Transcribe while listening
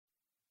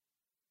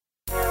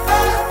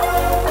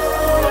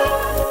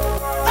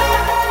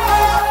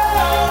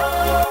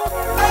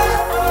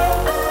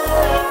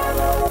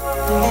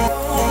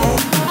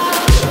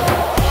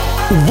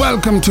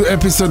welcome to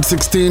episode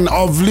 16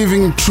 of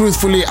Living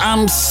Truthfully.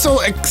 I'm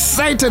so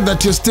excited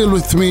that you're still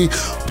with me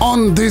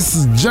on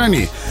this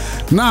journey.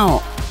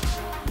 Now,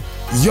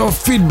 your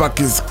feedback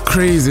is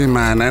crazy,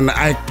 man, and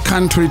I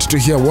can't wait to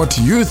hear what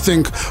you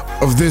think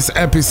of this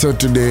episode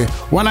today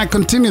when I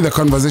continue the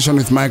conversation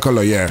with Michael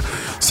Oyer.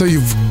 So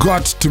you've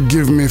got to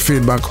give me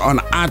feedback on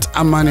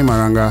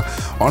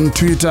 @AmaniMaranga, on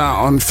Twitter,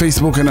 on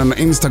Facebook, and on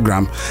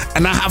Instagram.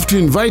 And I have to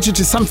invite you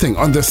to something.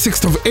 On the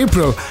 6th of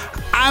April,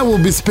 I will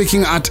be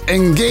speaking at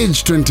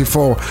Engage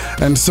 24,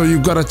 and so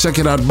you've got to check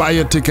it out, buy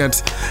your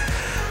tickets,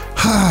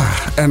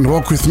 and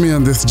walk with me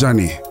on this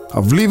journey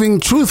of living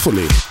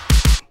truthfully.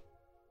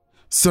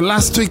 So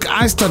last week,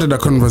 I started a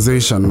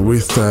conversation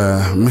with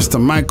Mr.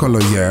 Michael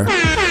Oyer,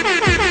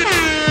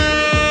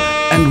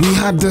 and we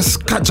had this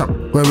catch-up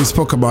where we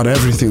spoke about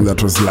everything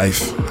that was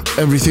life,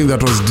 everything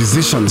that was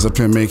decisions that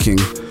we're making,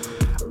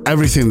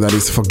 everything that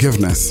is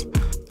forgiveness.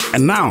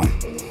 And now,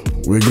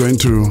 we're going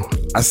to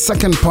a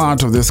second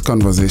part of this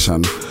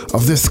conversation,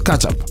 of this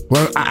catch-up,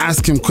 where I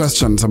ask him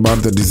questions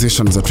about the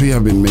decisions that we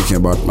have been making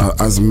about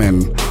as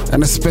men,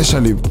 and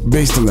especially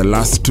based on the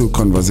last two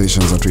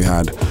conversations that we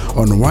had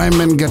on why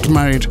men get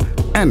married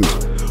and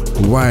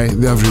why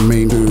they have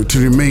remained to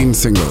remain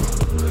single.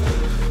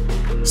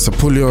 So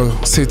pull your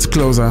seats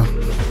closer,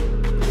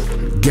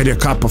 get your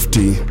cup of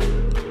tea.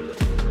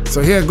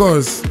 So here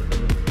goes,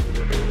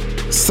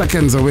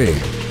 seconds away,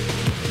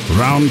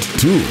 round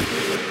 2.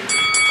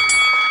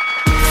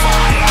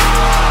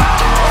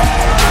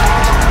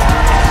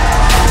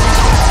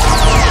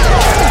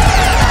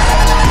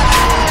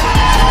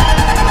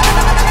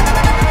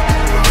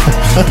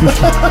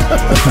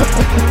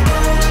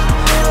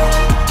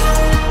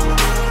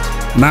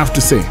 Now I have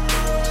to say,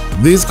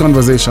 these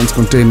conversations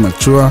contain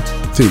mature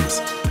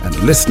themes and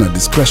listener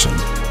discretion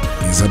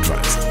is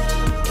advised.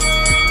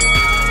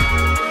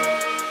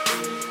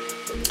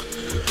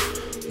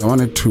 I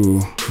wanted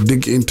to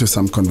dig into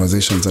some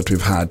conversations that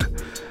we've had,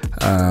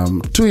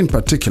 two in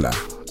particular.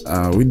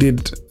 We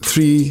did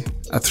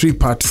a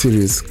three-part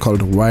series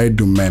called Why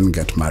Do Men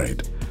Get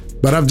Married?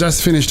 But I've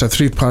just finished a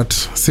 3-part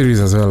series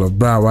as well of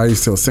Bra, Why Are You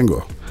Still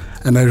Single?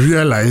 And I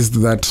realized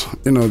that,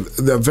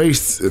 there are very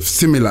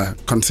similar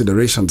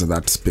considerations in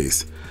that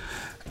space.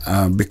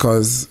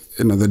 Because,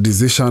 the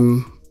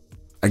decision,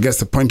 I guess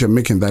the point you're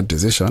making that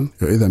decision,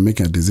 you're either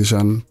making a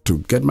decision to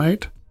get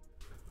married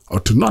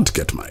or to not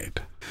get married.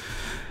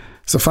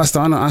 So first I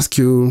want to ask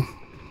you,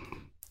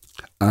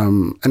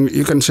 and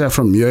you can share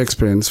from your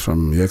experience,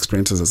 from your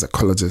experiences as a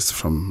psychologist,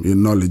 from your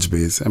knowledge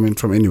base,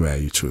 from anywhere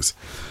you choose.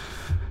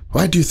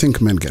 Why do you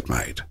think men get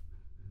married?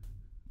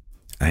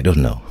 I don't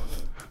know.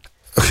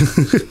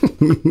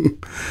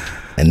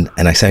 and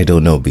I say I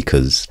don't know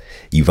because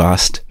you've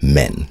asked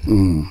men.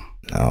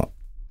 Now,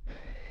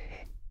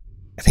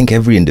 I think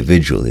every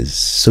individual is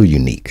so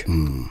unique,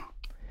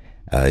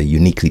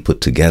 uniquely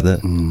put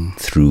together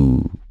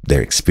through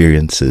their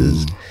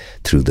experiences,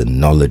 through the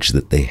knowledge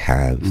that they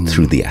have,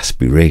 through the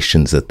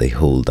aspirations that they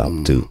hold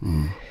up to.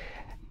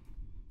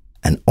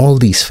 And all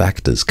these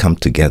factors come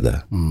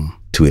together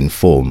to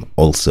inform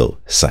also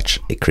such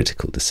a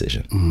critical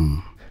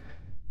decision.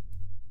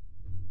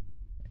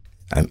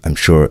 I'm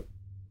sure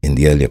in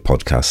the earlier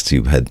podcasts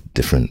you've had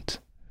different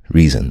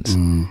reasons.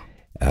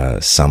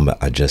 Some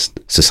are just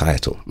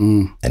societal.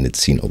 And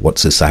it's, what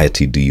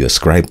society do you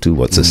ascribe to?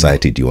 What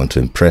society do you want to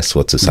impress?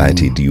 What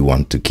society do you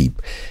want to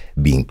keep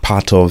being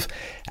part of?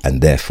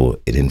 And therefore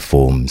it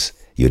informs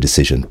your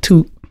decision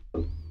to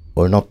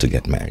or not to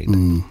get married.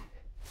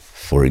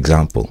 For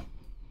example,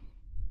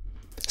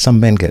 some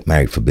men get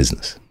married for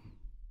business.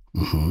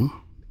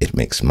 It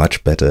makes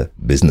much better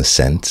business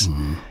sense.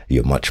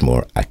 You're much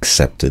more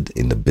accepted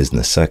in the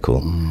business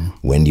circle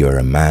when you're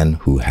a man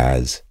who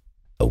has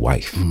a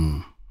wife.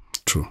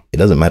 True. It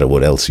doesn't matter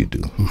what else you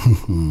do,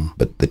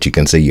 but that you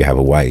can say you have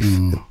a wife,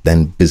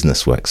 then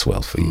business works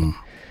well for you.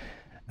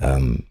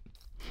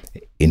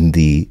 In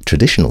the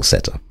traditional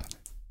setup,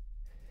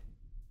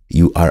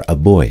 you are a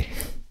boy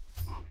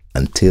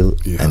until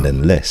and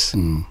unless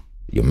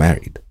you're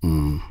married.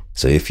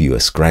 So if you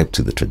ascribe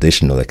to the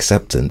traditional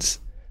acceptance,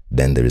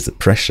 then there is a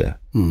pressure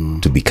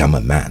to become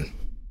a man.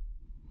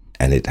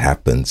 And it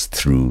happens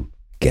through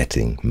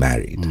getting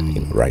married,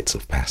 rites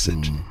of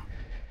passage.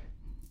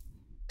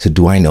 So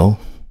do I know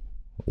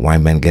why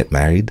men get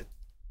married?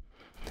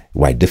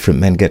 Why different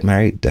men get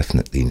married?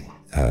 Definitely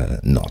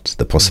not.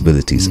 The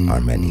possibilities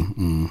are many.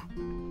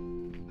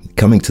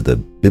 Coming to the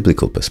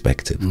biblical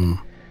perspective,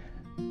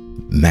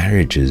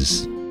 marriage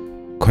is,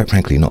 quite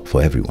frankly, not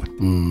for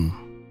everyone.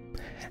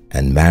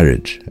 And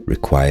marriage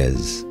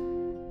requires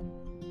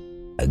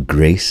a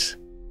grace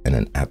and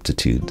an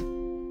aptitude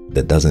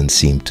that doesn't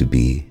seem to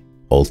be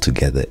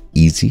altogether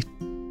easy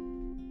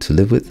to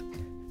live with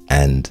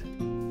and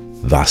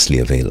vastly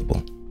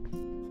available.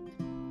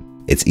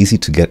 It's easy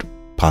to get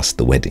past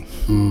the wedding.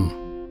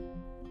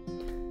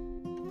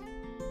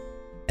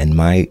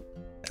 And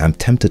I'm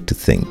tempted to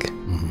think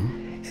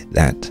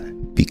that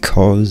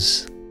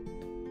because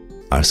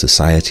our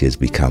society has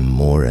become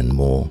more and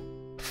more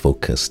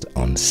focused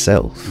on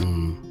self,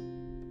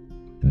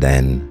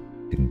 then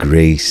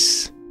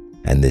grace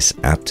and this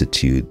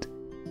aptitude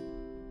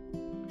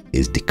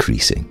is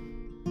decreasing,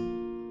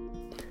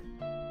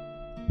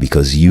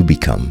 because you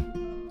become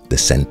the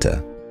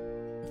center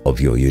of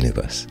your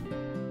universe.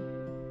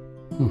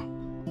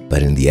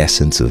 But in the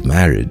essence of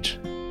marriage,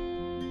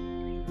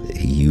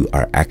 you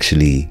are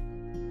actually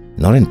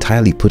not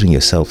entirely putting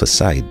yourself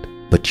aside,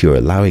 but you're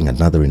allowing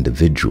another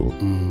individual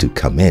to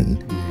come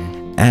in,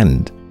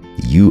 and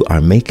you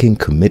are making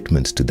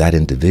commitments to that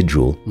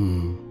individual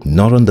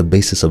not on the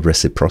basis of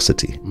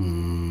reciprocity.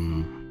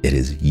 It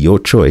is your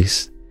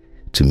choice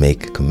to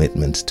make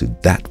commitments to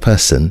that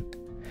person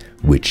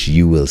which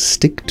you will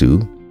stick to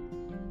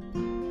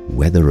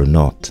whether or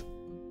not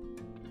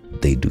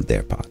they do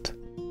their part.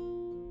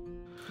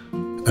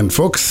 And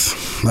folks,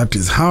 that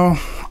is how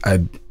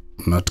I'm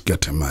not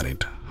getting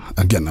married.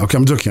 Again, okay,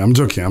 I'm joking. I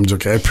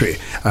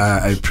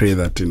pray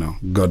that,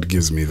 God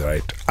gives me the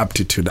right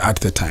aptitude at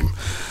the time.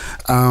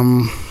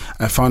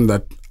 I found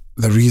that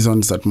the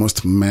reasons that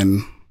most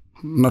men,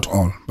 not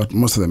all, but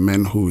most of the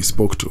men who we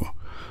spoke to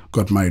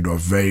got married were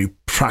very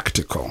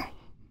practical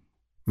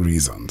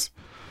reasons.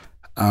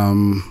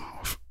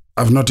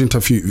 I've not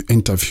interviewed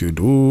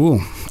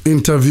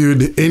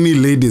any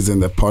ladies in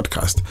the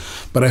podcast,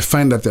 but I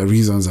find that their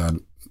reasons are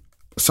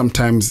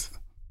sometimes,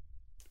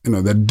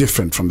 they're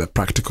different from the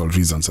practical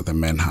reasons that the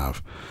men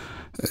have.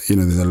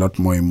 There's a lot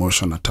more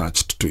emotion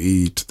attached to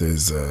it.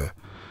 There's,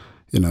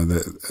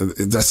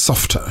 there's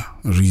softer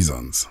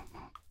reasons.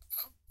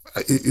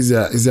 Is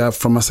there,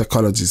 from a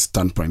psychologist's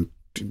standpoint,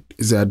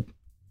 is there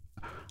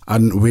a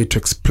way to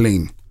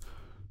explain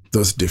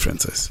those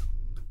differences?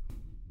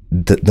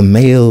 The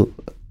male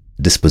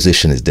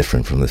disposition is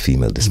different from the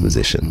female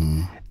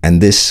disposition. And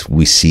this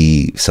we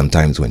see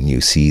sometimes when you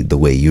see the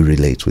way you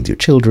relate with your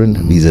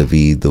children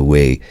vis-a-vis the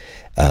way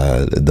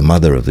the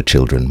mother of the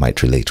children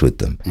might relate with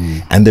them.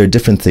 And there are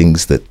different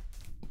things that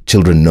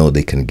children know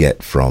they can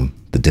get from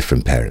the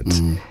different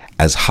parents.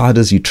 As hard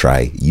as you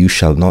try, you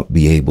shall not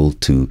be able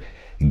to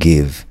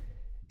give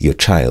your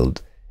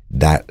child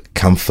that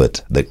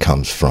comfort that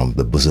comes from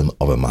the bosom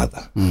of a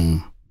mother.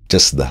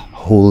 Just the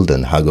hold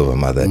and hug of a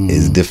mother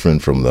is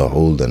different from the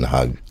hold and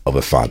hug of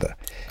a father.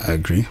 I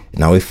agree.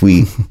 Now, if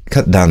we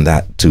cut down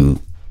that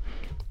to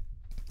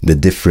the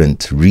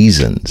different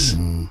reasons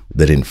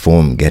that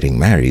inform getting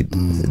married,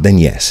 then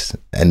yes.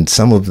 And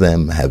some of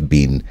them have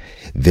been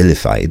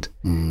vilified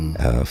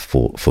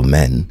for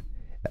men.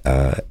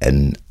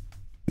 And,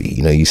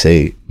 you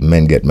say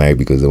men get married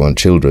because they want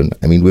children.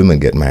 I mean, women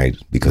get married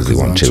because they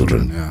want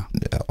children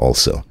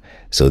also.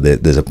 So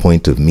there's a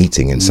point of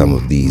meeting in some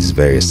of these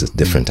various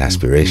different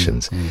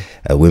aspirations.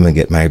 Women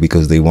get married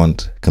because they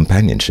want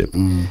companionship,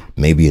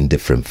 maybe in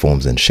different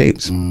forms and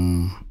shapes,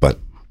 but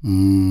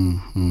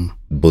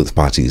both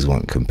parties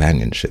want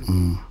companionship.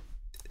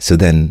 So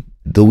then,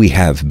 though we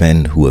have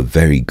men who are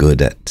very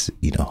good at,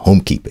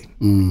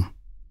 homekeeping,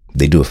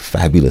 they do a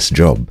fabulous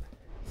job.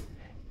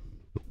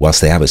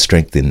 Whilst they have a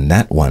strength in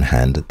that one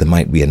hand, there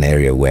might be an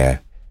area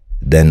where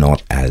they're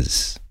not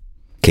as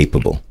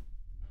capable.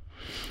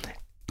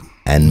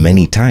 And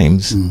many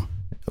times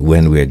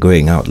when we're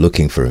going out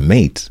looking for a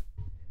mate,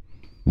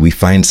 we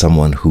find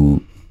someone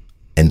who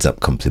ends up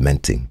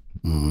complementing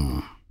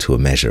to a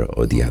measure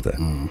or the other.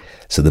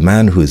 So the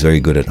man who is very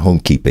good at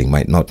homekeeping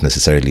might not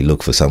necessarily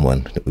look for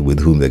someone with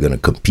whom they're going to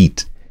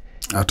compete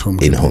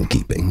in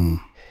homekeeping,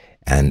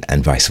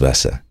 and vice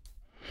versa.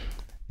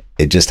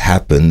 It just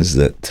happens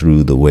that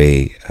through the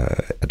way,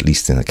 at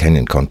least in a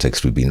Kenyan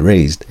context, we've been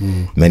raised,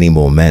 many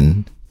more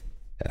men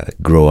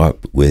grow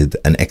up with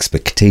an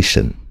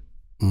expectation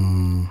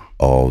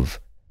of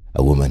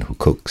a woman who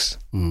cooks,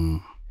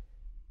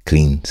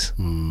 cleans,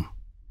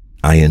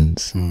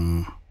 irons,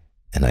 and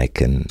I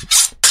can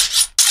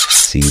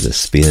see the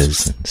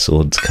spears and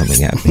swords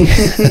coming at me.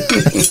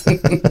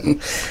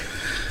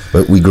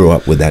 But we grow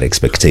up with that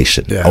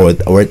expectation,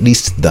 or at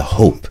least the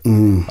hope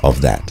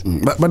of that.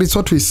 But it's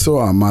what we saw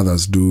our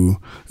mothers do,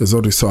 it's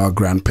what we saw our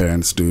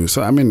grandparents do.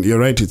 So, I mean, you're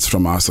right, it's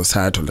from our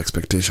societal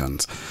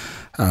expectations.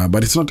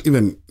 But it's not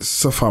even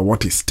so far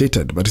what is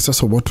stated, but it's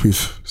also what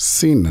we've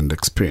seen and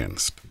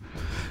experienced.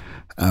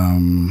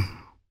 And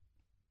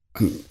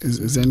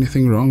is there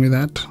anything wrong with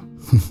that?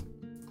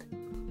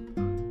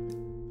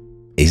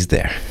 Is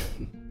there?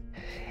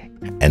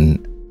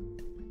 And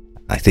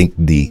I think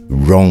the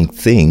wrong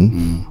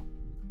thing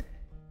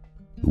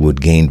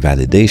would gain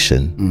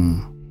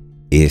validation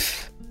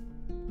if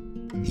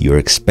you're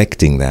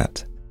expecting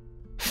that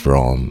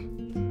from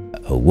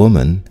a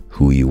woman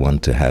who you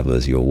want to have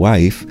as your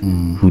wife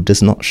who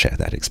does not share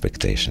that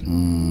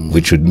expectation,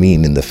 which would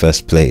mean in the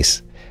first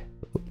place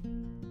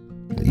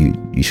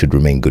you should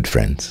remain good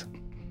friends.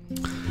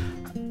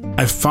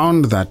 I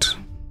found that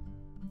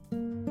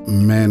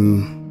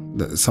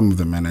some of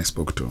the men I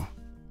spoke to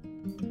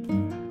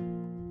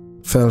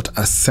felt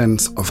a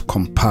sense of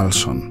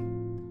compulsion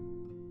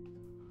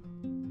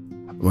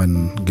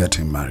when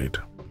getting married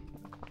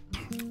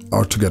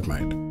or to get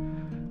married.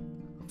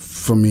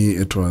 For me,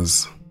 it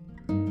was,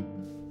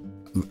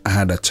 I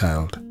had a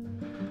child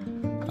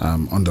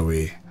on the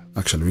way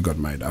Actually, we got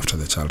married after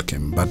the child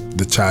came, but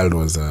the child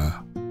was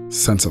a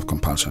sense of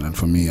compulsion. And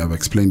for me, I've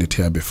explained it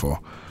here before.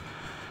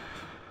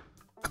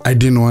 I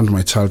didn't want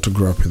my child to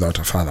grow up without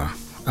a father.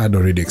 I'd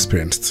already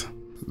experienced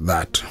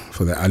that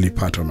for the early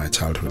part of my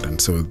childhood. And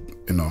so,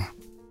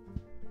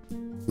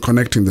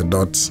 connecting the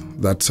dots,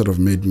 that sort of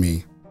made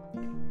me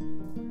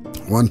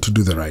want to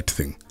do the right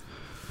thing,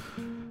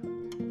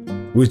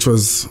 which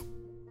was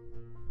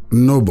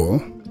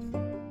noble,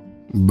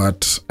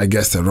 but I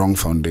guess the wrong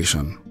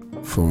foundation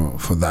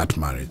for that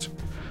marriage.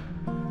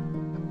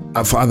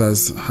 For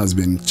others has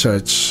been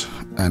church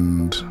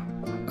and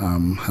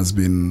has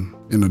been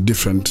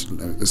different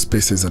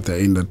spaces that they're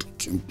in that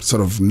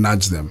sort of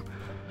nudge them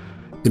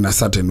in a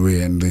certain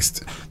way, and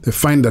they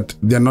find that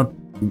they're not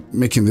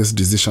making this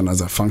decision as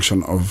a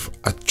function of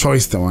a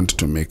choice they want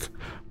to make,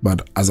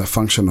 but as a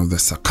function of the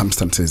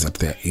circumstances that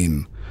they're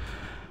in.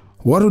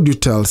 What would you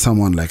tell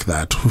someone like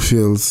that who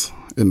feels,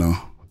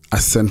 a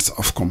sense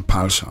of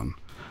compulsion,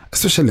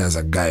 especially as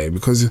a guy?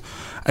 Because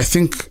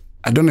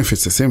I don't know if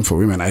it's the same for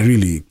women. I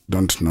really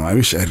don't know. I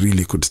wish I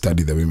really could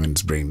study the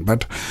women's brain.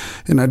 But,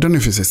 I don't know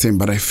if it's the same,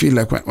 but I feel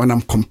like when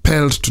I'm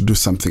compelled to do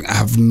something, I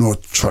have no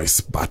choice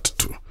but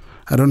to.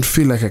 I don't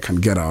feel like I can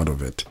get out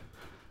of it.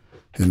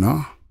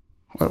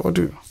 What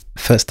do you?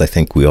 First, I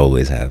think we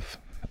always have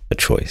a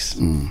choice.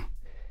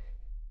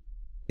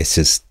 It's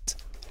just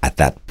at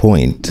that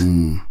point,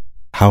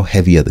 how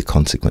heavy are the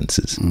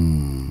consequences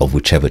of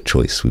whichever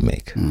choice we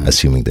make,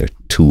 assuming there are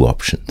two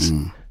options,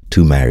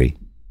 to marry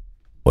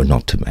or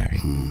not to marry.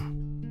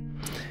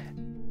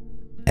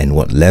 And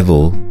what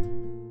level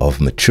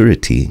of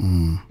maturity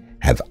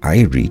have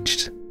I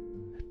reached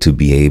to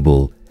be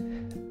able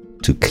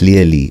to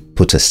clearly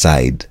put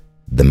aside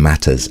the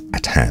matters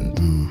at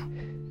hand?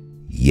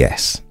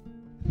 Yes,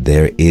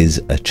 there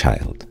is a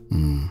child.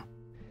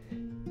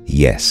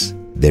 Yes,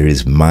 there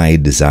is my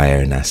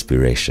desire and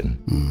aspiration.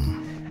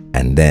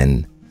 And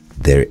then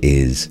there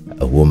is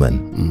a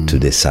woman to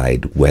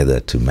decide whether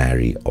to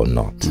marry or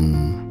not.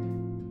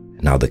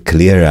 Now, the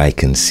clearer I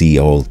can see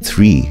all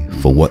three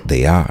for what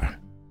they are,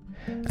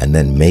 and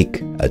then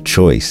make a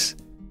choice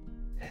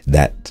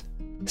that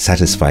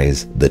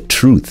satisfies the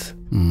truth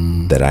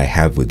that I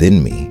have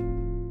within me,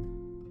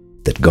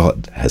 that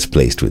God has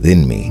placed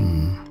within me,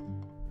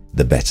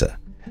 the better.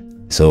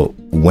 So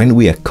when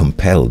we are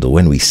compelled, or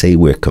when we say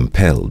we're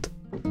compelled,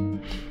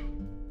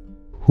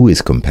 who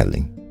is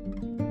compelling?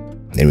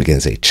 Then we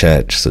can say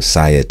church,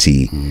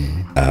 society,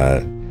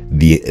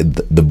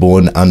 the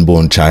born,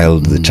 unborn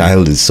child. The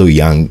child is so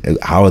young.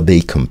 How are they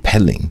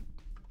compelling?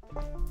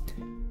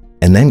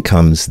 And then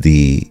comes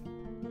the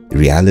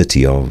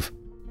reality of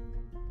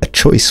a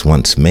choice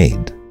once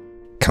made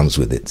comes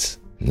with its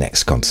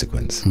next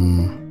consequence.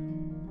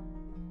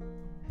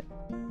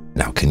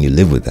 Now, can you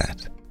live with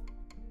that?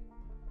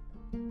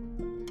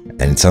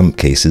 And in some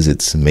cases,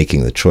 it's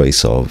making the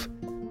choice of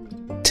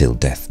till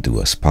death do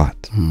us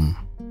part.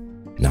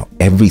 Now,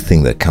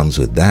 everything that comes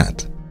with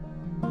that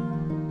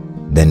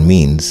then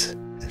means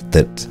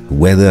that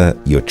whether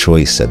your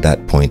choice at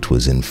that point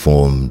was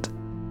informed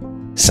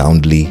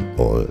soundly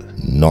or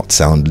not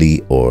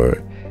soundly,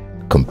 or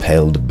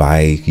compelled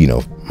by,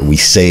 we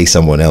say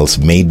someone else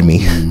made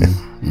me,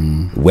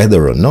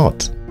 whether or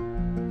not,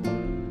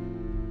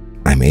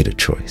 I made a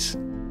choice.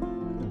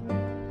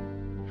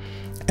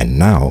 And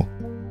now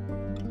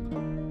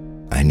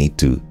I need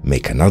to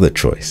make another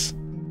choice,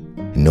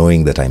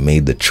 knowing that I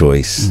made the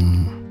choice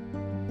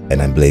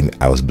and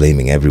I was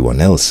blaming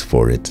everyone else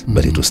for it,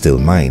 but it was still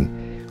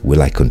mine.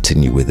 Will I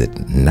continue with it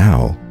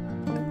now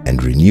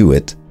and renew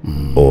it,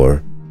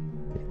 or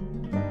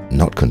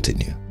not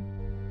continue?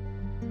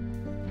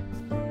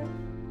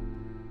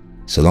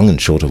 So long and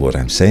short of what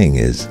I'm saying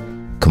is,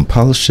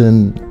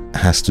 compulsion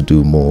has to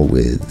do more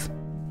with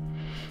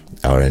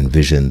our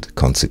envisioned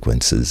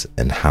consequences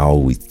and how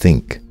we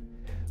think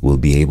we'll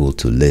be able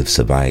to live,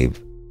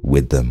 survive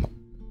with them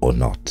or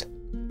not.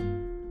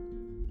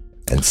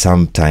 And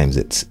sometimes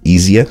it's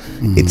easier,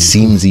 it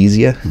seems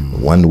easier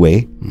one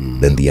way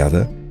than the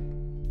other.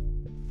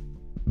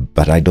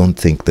 But I don't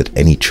think that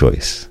any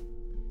choice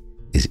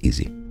is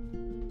easy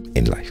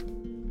in life.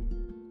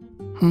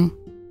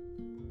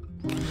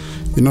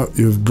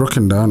 You've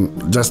broken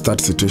down just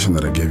that situation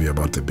that I gave you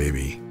about the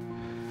baby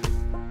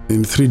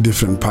in three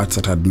different parts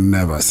that I'd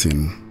never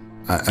seen.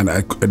 And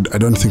I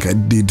don't think I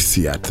did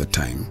see at the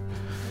time.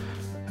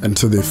 And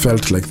so they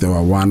felt like there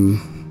were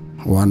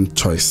one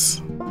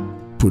choice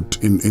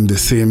put in the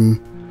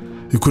same.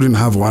 You couldn't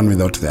have one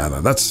without the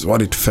other. That's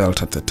what it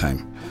felt at the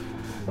time.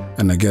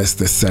 And I guess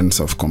the sense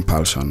of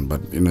compulsion.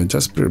 But,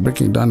 just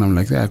breaking down, I'm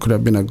like, I could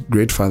have been a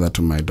great father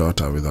to my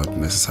daughter without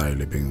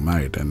necessarily being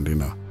married. And,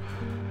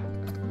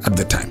 at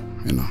the time,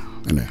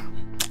 anyway.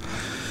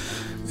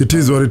 It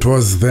is what it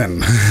was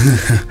then.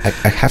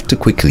 I have to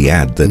quickly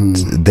add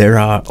that there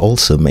are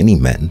also many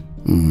men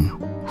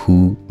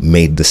who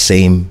made the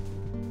same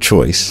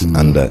choice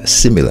under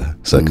similar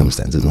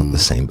circumstances, not the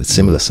same, but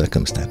similar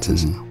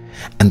circumstances.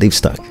 And they've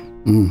stuck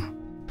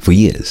for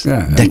years,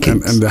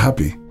 decades. And they're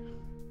happy.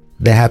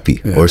 they're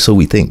happy, or so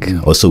we think,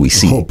 or so we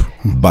see. Hope.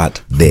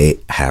 But they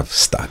have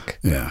stuck.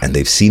 Yeah. And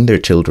they've seen their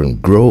children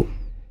grow,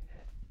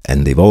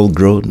 and they've all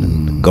grown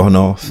and gone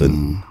off,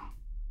 and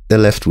they're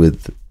left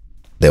with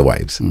their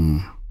wives.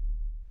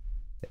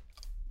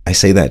 I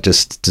say that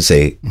just to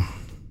say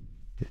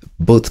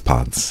both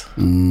paths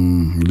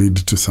lead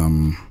to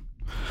some,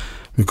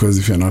 because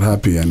if you're not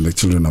happy and the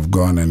children have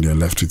gone and you're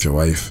left with your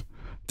wife,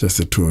 just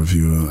the two of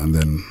you, and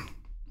then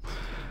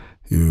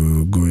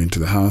you go into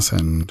the house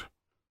and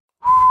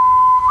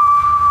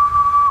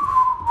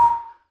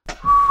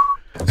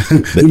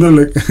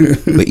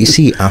but, but you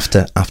see,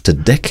 after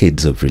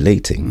decades of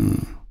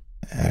relating,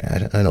 I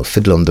don't know,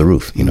 Fiddler on the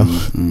Roof,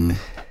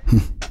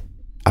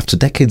 after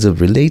decades of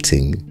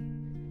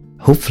relating,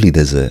 hopefully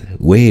there's a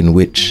way in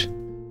which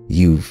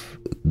you've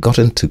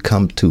gotten to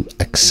come to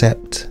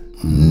accept,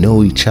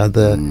 know each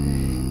other,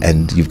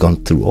 and you've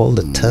gone through all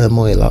the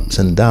turmoil, ups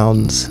and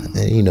downs,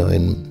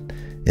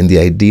 in the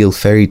ideal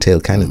fairy tale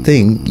kind of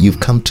thing. You've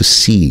come to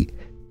see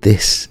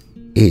this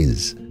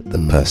is the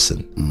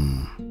person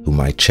whom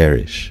I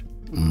cherish,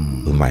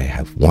 whom I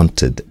have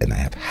wanted and I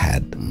have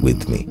had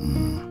with me,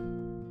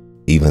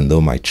 even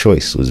though my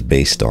choice was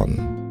based on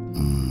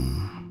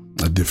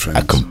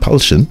a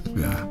compulsion.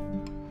 Yeah.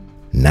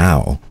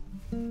 Now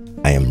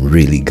I am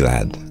really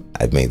glad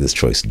I've made this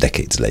choice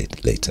decades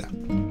later.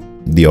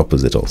 The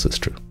opposite also is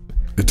true.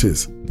 It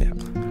is. Yeah.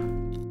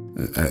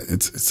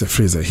 It's a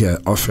phrase I hear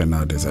often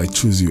nowadays. I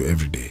choose you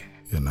every day,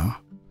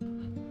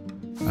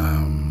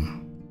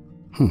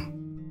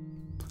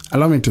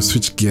 Allow me to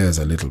switch gears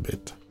a little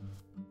bit.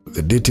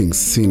 The dating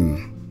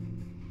scene,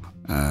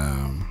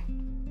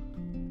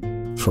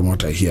 from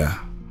what I hear,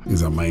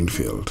 is a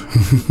minefield.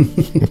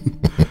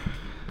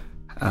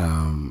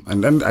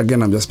 And then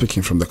again, I'm just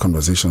speaking from the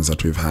conversations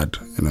that we've had,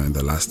 in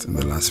the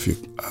last few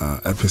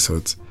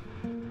episodes,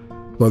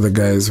 about the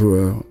guys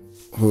who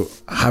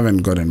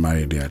haven't gotten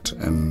married yet,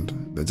 and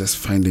they're just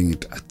finding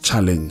it a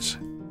challenge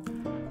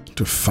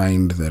to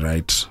find the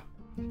right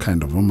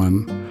kind of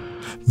woman.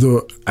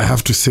 Though I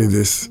have to say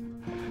this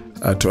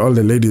to all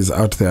the ladies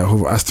out there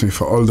who've asked me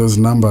for all those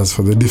numbers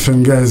for the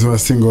different guys who are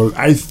single,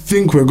 I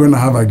think we're going to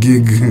have a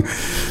gig,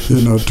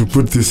 to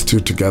put these two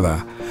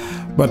together.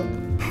 But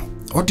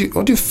what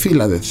do you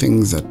feel are the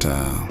things that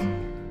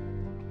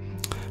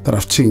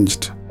have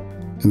changed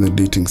in the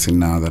dating scene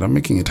now that are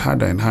making it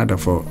harder and harder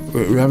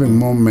we're having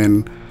more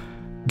men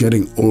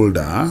getting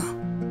older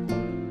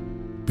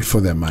before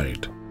they're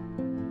married?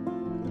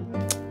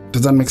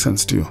 Does that make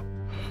sense to you?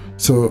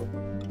 So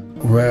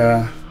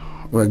where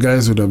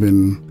guys would have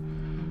been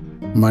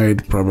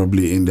married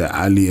probably in their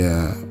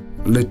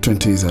late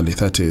 20s, early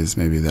 30s,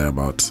 maybe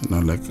thereabouts.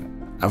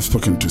 I've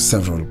spoken to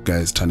several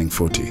guys turning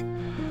 40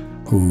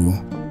 who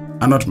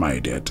are not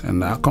married yet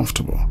and are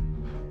comfortable.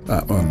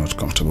 Not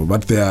comfortable,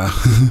 but they are,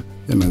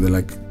 they're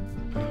like,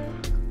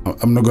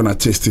 I'm not going to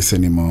chase this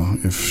anymore.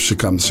 If she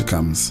comes, she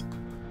comes.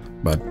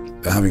 But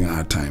they're having a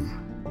hard time.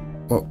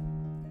 Well,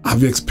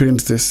 have you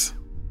experienced this?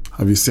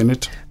 Have you seen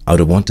it? I would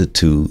have wanted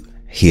to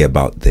hear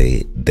about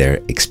their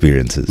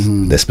experiences,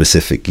 their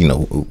specific,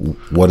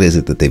 what is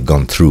it that they've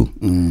gone through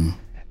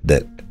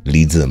that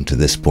leads them to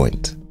this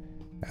point.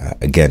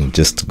 Again,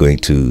 just going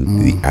to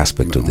the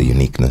aspect of the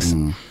uniqueness.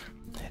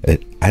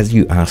 As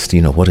you asked,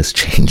 what has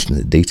changed in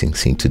the dating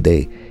scene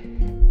today?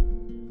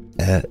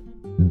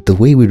 The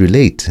way we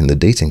relate in the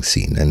dating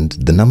scene and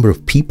the number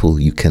of people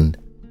you can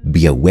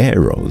be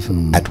aware of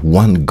at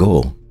one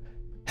go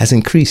has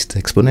increased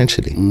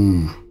exponentially.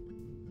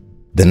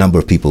 The number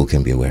of people who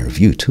can be aware of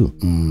you too.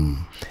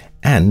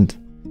 And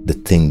the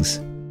things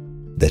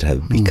that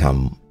have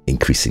become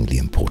increasingly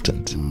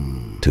important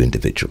to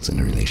individuals in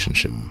a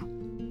relationship.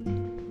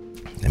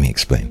 Let me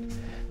explain.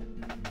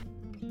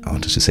 I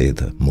wanted to say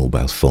the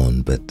mobile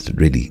phone, but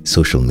really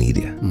social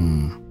media.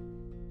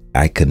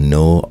 I can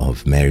know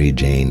of Mary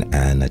Jane,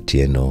 Anne,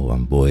 Atieno,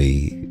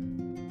 Wamboi,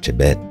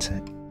 Chebet,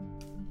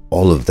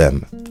 all of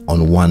them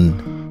on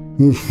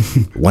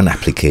one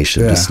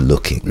application, just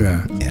looking.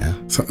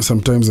 So,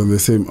 sometimes on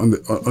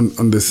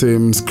the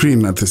same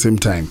screen at the same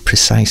time.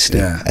 Precisely.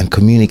 And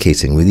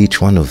communicating with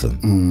each one of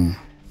them.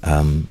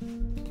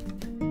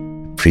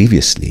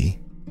 Previously,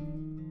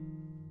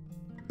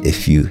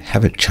 if you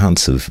have a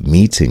chance of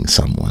meeting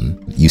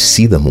someone, you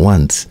see them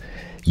once,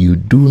 you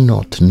do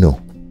not know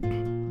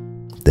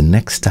the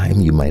next time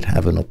you might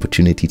have an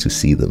opportunity to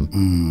see them.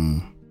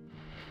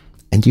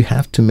 And you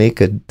have to make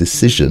a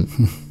decision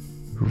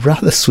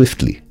rather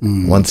swiftly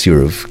once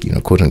you're of,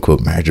 quote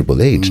unquote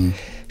marriageable age.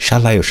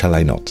 Shall I or shall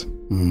I not?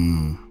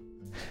 And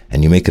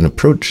you make an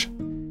approach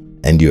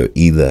and you're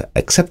either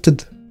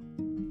accepted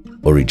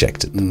or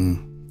rejected.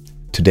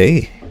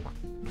 Today,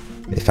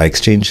 if I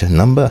exchange a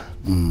number,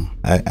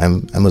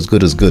 I'm as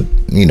good as good.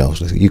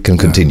 You can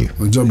continue.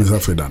 The job is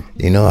halfway done.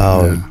 You know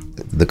how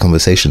the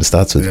conversation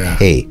starts with,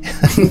 hey.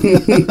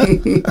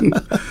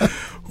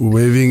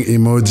 Waving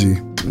emoji.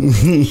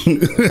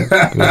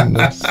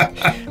 Goodness.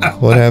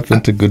 What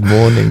happened to good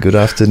morning, good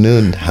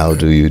afternoon? How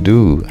do you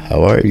do?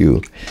 How are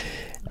you?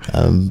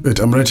 Wait,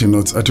 I'm writing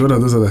notes.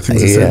 Those are the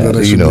things I said that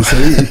I should be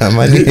saying.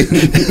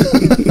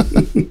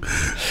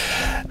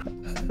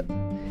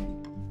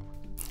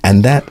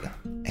 And that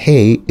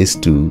hey is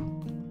to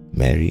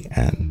Mary,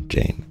 Anne,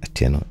 Jane,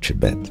 Atieno,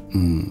 Chibet,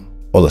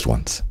 all at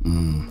once.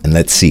 And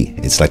let's see.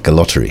 It's like a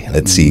lottery.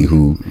 Let's see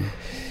who.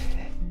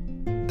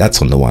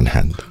 That's on the one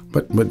hand.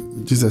 But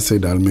Jesus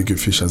said, "I'll make you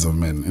fishers of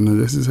men." You know,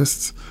 this is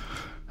just,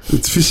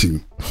 it's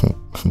fishing.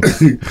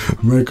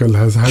 Michael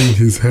has hung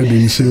his head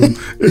in shame.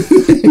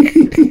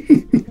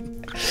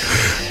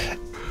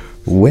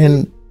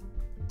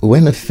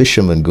 When a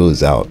fisherman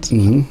goes out,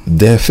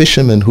 there are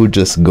fishermen who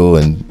just go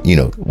and,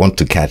 want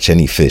to catch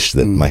any fish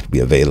that might be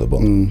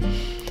available.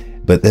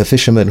 But there are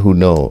fishermen who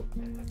know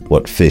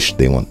what fish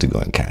they want to go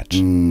and catch.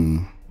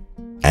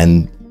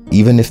 And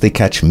even if they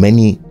catch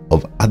many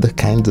of other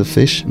kinds of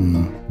fish,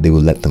 they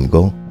will let them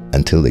go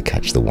until they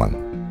catch the one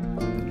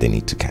they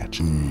need to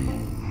catch.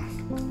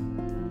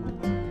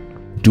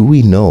 Do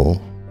we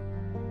know,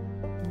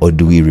 or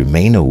do we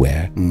remain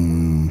aware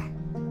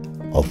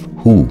of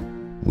who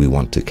we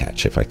want to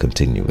catch, if I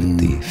continue with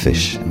the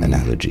fish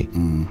analogy?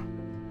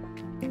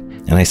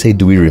 And I say,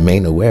 do we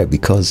remain aware?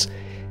 Because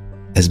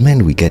as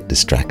men, we get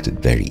distracted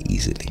very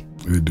easily.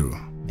 We do.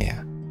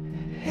 Yeah.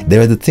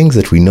 There are the things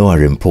that we know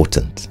are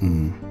important.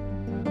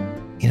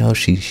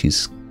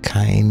 She's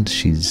kind,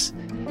 she's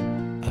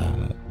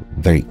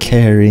very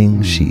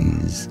caring, she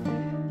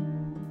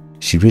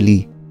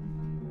really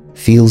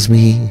feels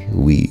me.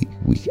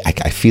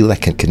 I feel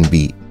like I can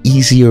be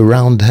easy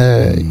around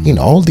her.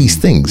 All these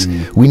things.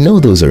 We know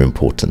those are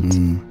important.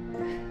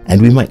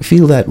 And we might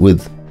feel that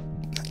with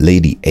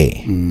Lady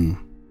A.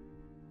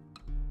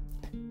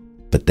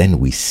 But then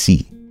we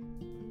see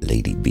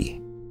Lady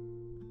B.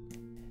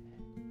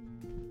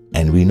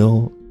 And we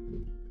know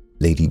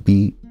Lady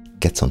B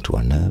gets onto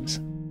our nerves,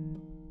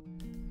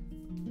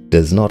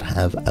 does not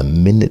have a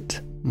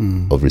minute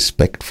of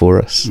respect for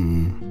us.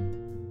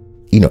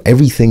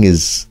 Everything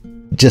is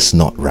just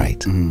not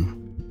right.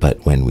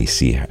 But when we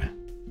see her,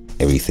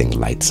 everything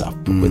lights up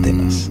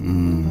within us.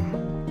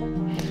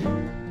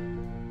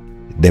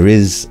 There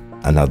is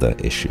another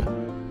issue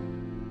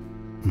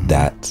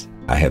that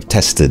I have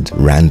tested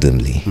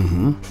randomly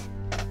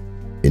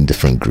in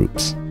different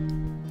groups.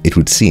 It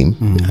would seem,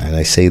 and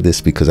I say this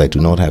because I do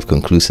not have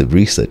conclusive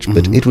research,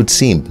 but it would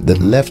seem that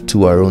left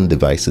to our own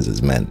devices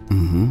as men,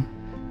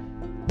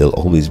 there'll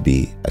always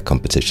be a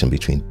competition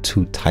between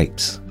two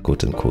types,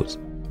 quote unquote,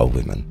 of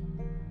women.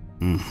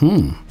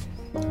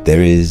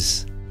 There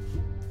is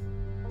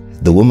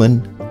the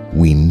woman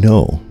we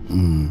know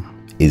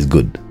is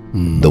good.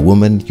 The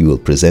woman you will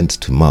present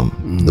to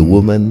mom. The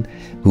woman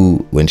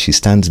who, when she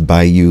stands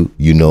by you,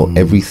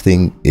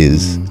 everything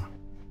is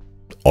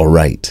all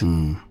right.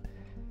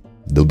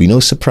 There'll be no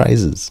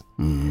surprises.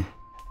 Let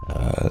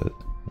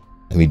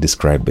me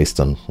describe based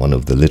on one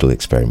of the little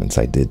experiments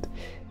I did.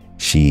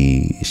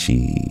 She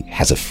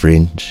has a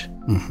fringe,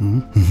 a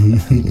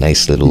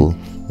nice little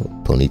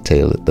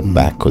ponytail at the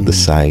back or the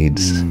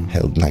sides,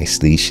 held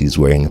nicely. She's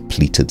wearing a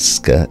pleated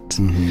skirt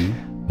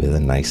with a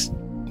nice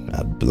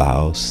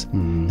blouse,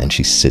 and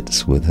she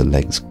sits with her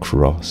legs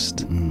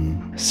crossed,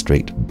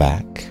 straight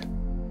back,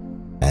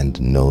 and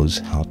knows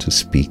how to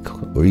speak,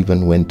 or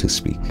even when to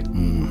speak.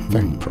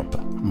 Very proper.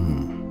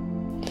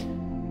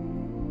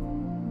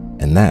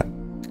 And that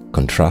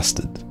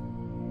contrasted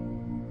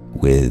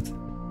with,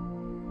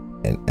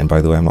 and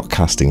by the way, I'm not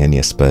casting any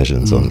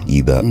aspersions on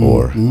either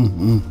or,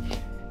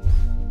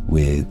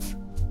 with,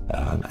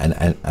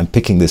 and I'm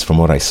picking this from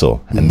what I saw,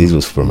 and this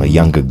was from a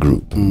younger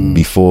group,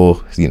 before,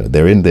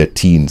 they're in their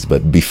teens,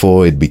 but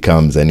before it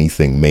becomes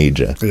anything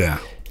major. Yeah.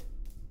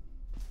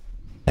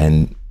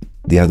 And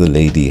the other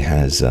lady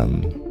has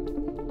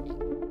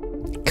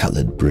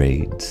colored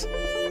braids.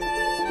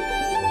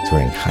 She's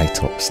wearing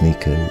high-top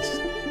sneakers,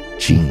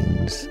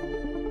 jeans.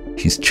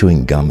 She's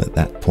chewing gum at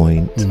that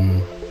point.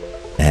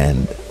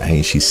 And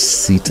she's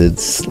seated,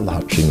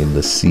 slouching in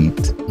the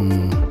seat,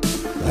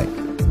 like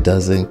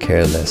doesn't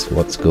care less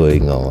what's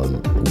going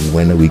on.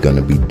 When are we going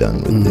to be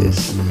done with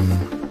this?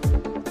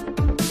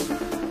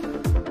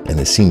 And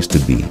there seems to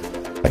be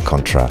a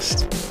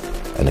contrast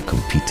and a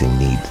competing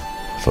need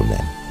for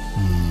men,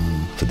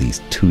 for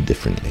these two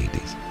different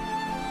ladies.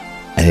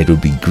 And it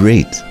would be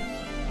great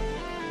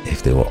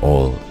if they were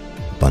all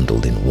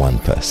bundled in one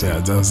person.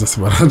 Yeah, I was just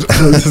about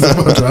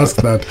to ask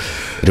that.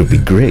 It would be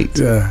great.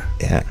 Yeah.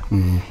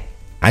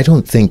 I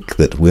don't think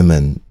that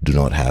women do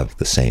not have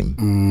the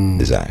same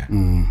desire.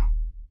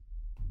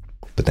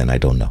 But then I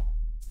don't know.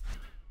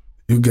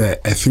 You guys,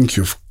 I think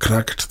you've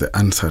cracked the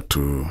answer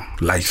to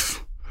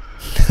life.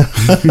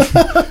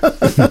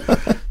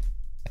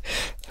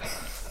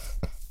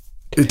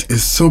 It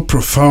is so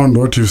profound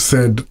what you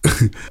said.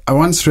 I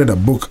once read a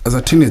book as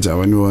a teenager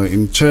when we were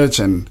in church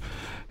and,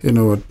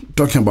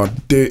 talking about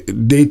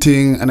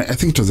dating. And I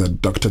think it was a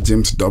Dr.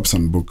 James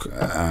Dobson book.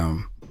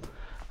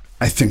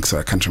 I think so.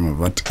 I can't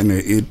remember. But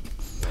anyway,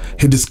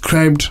 he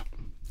described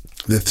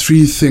the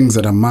three things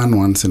that a man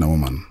wants in a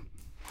woman.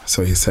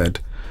 So he said,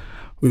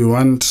 we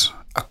want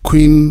a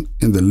queen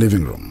in the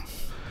living room,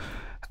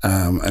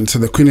 And so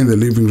the queen in the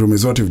living room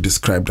is what we've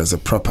described as a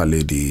proper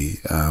lady,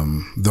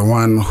 the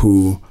one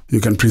who you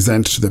can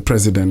present to the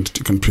president,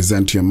 you can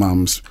present your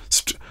mom's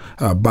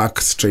back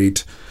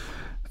straight,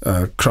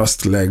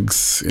 crossed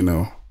legs,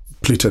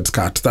 pleated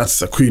skirt.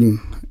 That's a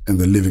queen in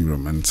the living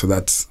room, and so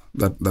that's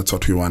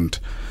what we want.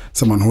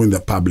 Someone who, in the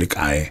public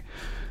eye,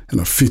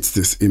 fits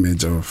this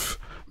image of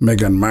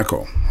Meghan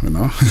Markle.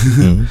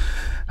 Mm-hmm.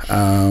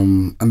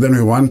 And then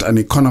we want an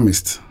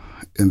economist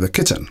in the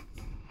kitchen.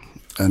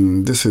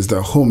 And this is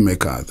the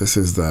homemaker. This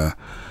is the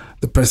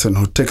person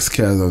who takes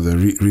care of the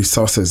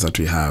resources that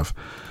we have,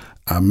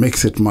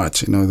 makes it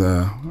much.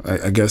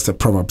 I guess the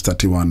Proverbs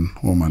 31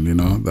 woman.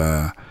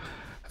 The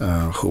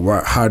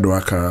hard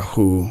worker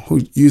who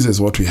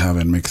uses what we have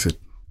and makes it,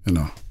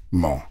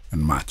 more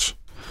and much.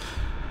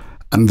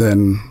 And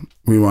then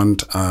we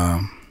want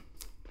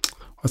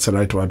what's the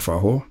right word for a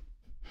hoe?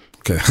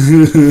 Okay,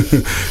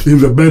 in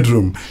the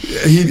bedroom,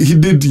 he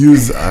did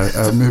use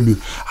maybe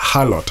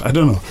harlot. I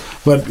don't know,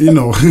 but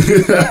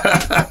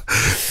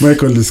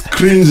Michael is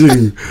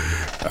cringing.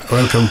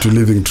 Welcome to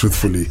Living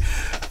Truthfully.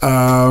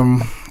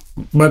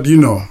 But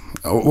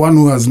one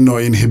who has no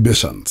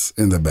inhibitions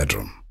in the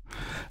bedroom.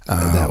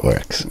 That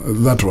works.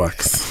 That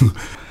works.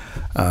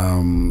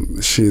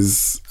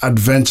 She's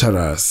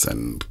adventurous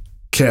and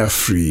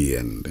carefree,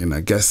 and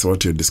I guess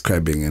what you're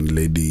describing in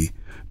Lady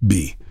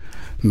B,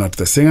 not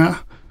the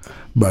singer.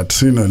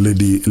 But,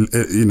 lady,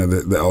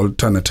 the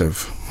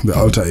alternative, the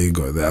alter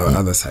ego, the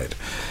other side.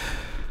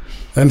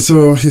 And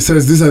so he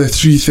says these are the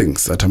three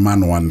things that a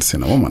man wants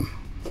in a woman.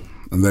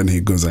 And then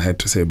he goes ahead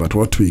to say, but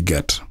what we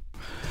get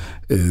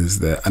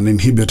is the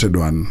uninhibited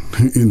one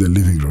in the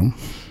living room.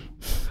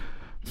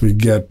 We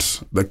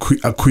get a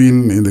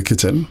queen in the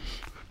kitchen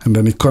and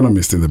an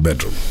economist in the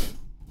bedroom.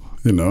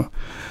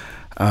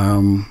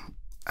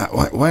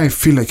 Why I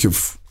feel like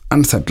you've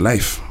answered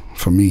life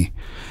for me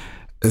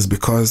is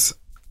because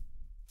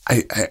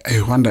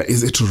I wonder,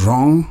 is it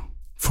wrong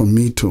for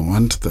me to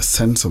want the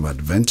sense of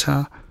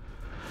adventure?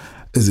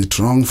 Is it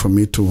wrong for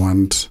me to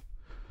want...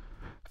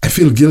 I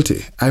feel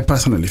guilty. I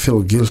personally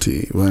feel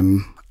guilty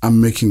when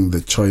I'm making the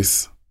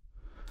choice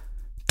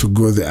to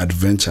go the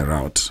adventure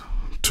route,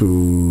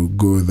 to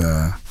go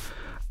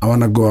I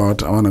want to go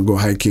out, I want to go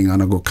hiking, I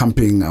want to go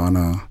camping, I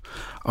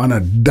want to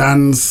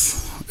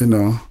dance,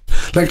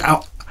 Like,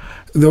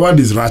 the word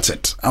is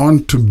ratchet. I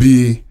want to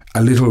be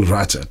a little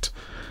ratchet.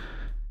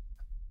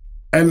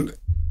 And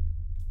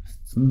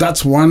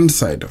that's one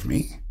side of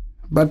me.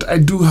 But I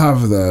do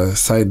have the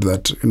side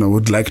that,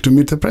 would like to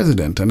meet the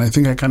president. And I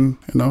think I can,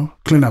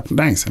 clean up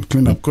nice and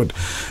clean up good.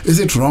 Is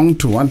it wrong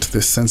to want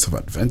this sense of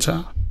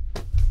adventure?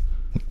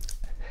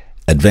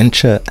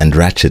 Adventure and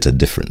ratchet are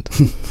different.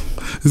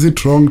 Is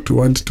it wrong to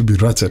want to be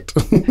ratchet?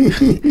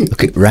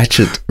 Okay,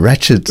 ratchet.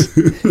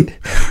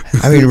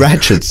 I mean,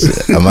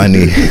 ratchets,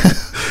 Amani.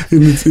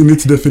 in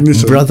its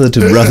definition. Brother to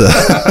brother.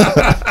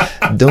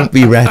 Don't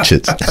be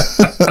ratchet.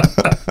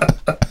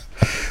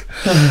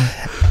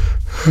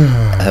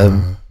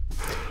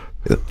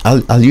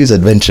 I'll use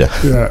adventure,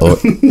 or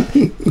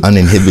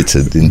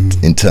uninhibited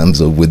in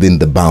terms of within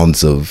the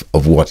bounds of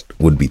what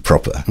would be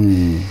proper.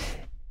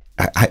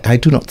 I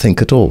do not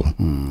think at all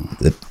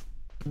that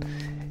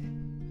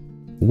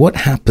what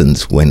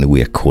happens when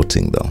we are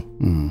courting, though.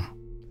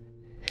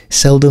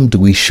 Seldom do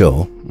we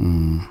show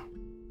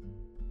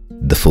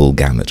the full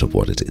gamut of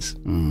what it is,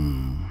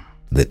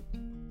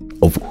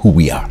 of who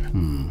we are.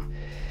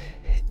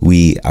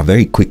 We are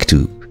very quick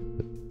to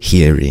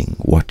hearing,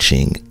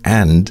 watching,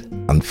 and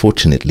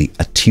unfortunately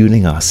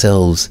attuning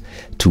ourselves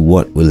to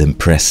what will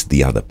impress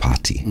the other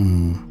party.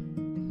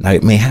 Now,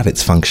 it may have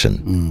its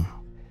function,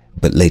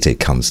 but later it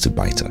comes to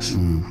bite us.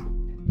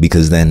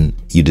 Because then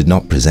you did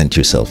not present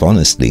yourself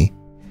honestly.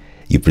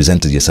 You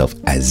presented yourself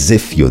as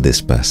if you're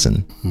this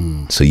person.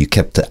 So you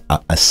kept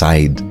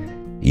aside,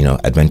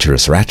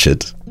 adventurous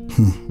ratchet,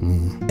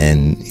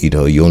 and,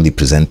 you only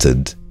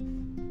presented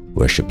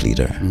worship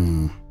leader.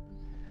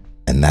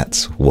 And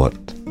that's what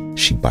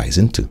she buys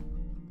into.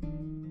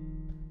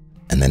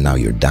 And then now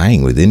you're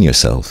dying within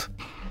yourself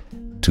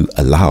to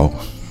allow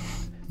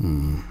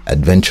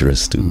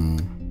adventurous to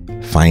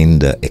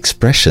find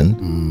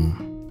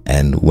expression.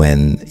 And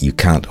when you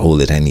can't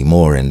hold it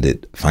anymore and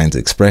it finds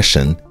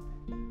expression,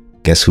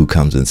 guess who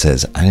comes and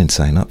says, I didn't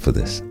sign up for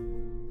this.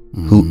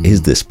 Who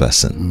is this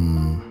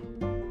person?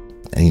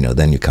 And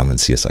then you come and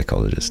see a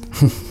psychologist.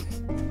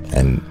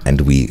 and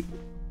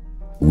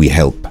we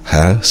help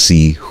her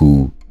see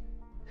who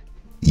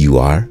you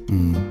are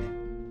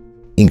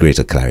in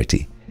greater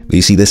clarity. But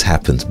you see, this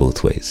happens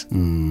both ways.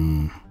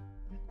 And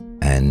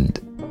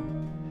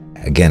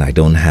again, I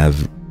don't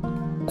have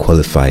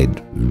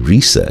qualified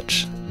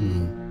research,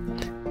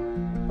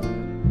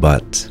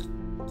 but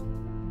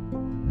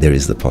there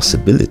is the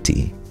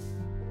possibility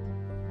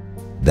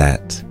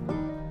that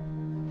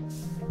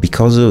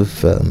because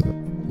of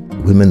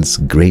women's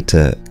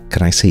greater,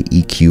 can I say,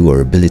 EQ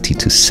or ability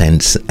to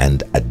sense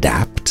and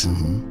adapt,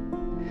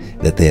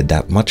 that they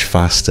adapt much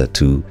faster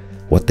to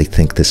what they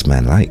think this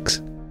man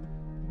likes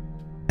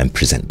and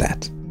present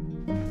that.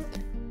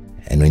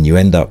 And when you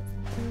end up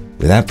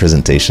with that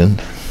presentation,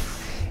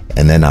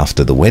 and then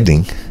after the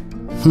wedding,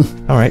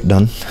 all right,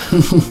 done.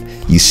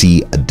 You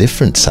see a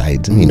different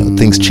side. You know,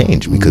 things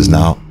change because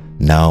now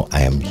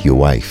I am your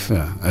wife.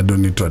 Yeah, I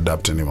don't need to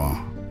adapt anymore.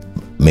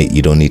 Mate,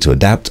 you don't need to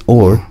adapt,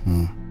 or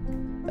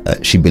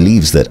she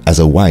believes that as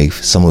a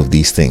wife, some of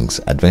these things,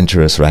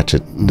 adventurous,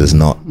 ratchet, does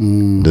not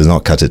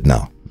cut it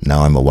now.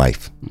 Now I'm a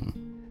wife.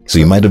 So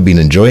you might have been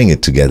enjoying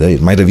it together.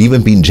 It might have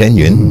even been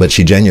genuine, but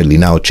she genuinely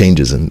now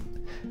changes, and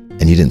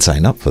you didn't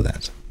sign up for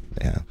that.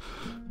 Yeah.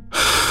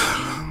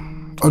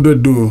 What do I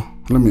do?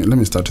 Let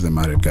me start with the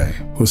married guy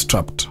who is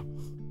trapped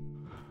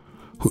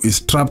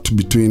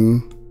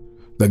between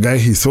the guy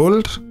he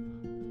sold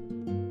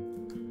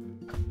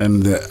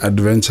and the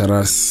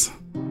adventurous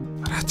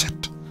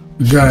ratchet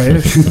guy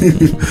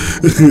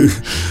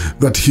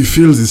that he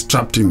feels is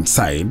trapped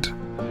inside,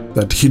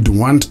 that he'd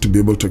want to be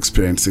able to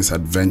experience this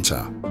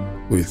adventure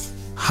with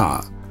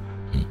her.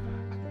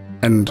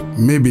 And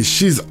maybe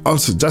she's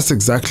also just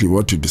exactly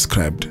what you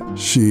described.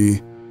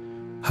 She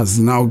has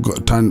now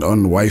turned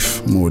on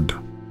wife mode,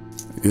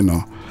 you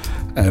know,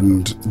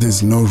 and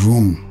there's no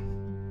room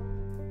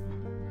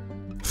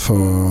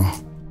for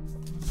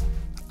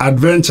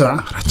adventure.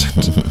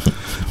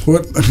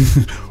 What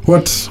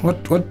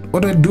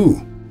do I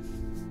do?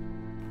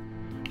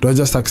 Do I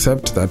just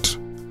accept that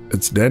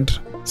it's dead,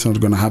 it's not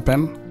going to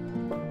happen,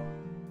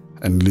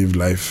 and live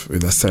life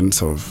with a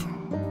sense of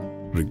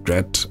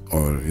regret,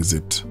 or is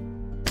it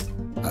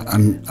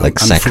like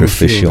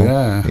sacrificial?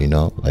 Yeah. You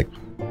know, like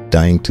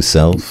dying to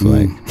self,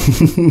 like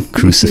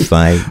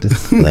crucified,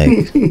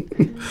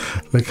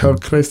 like how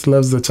Christ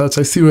loves the church.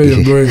 I see where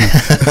you're going.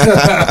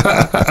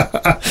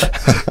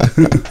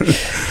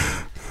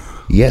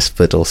 Yes,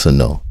 but also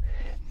no.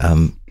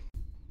 I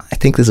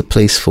think there's a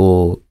place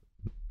for,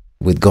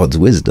 with God's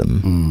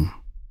wisdom,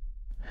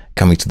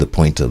 coming to the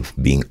point of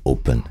being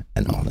open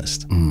and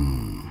honest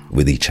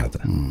with each other.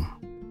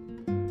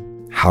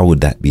 How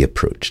would that be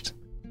approached?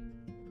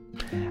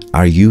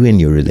 Are you in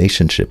your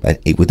relationship,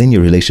 within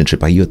your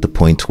relationship, are you at the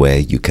point where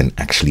you can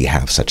actually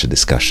have such a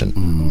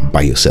discussion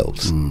by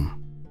yourselves?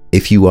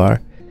 If you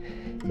are,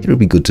 it would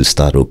be good to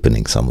start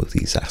opening some of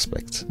these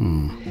aspects.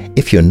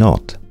 If you're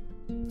not,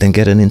 then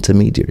get an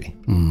intermediary.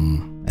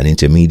 An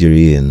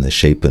intermediary in the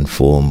shape and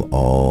form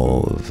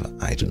of,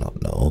 I do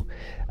not know,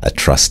 a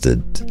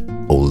trusted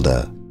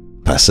older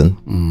person.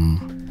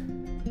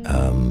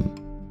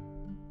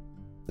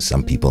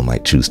 Some people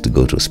might choose to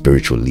go to a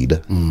spiritual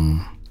leader.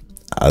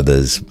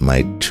 Others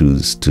might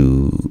choose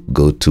to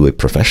go to a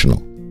professional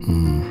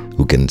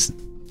who can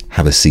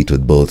have a seat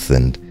with both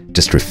and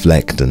just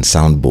reflect and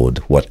soundboard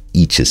what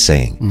each is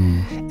saying.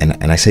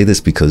 And I say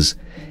this because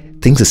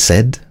things are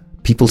said,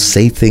 people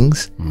say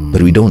things,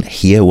 but we don't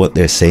hear what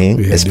they're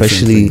saying,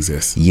 especially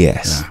things,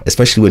 yes.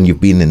 Especially when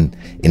you've been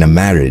in a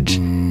marriage.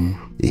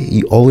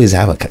 You always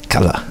have a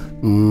color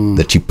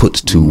that you put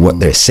to what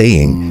they're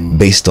saying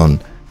based on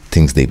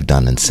things they've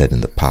done and said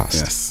in the past.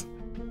 Yes.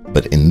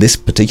 But in this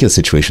particular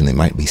situation, they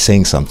might be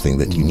saying something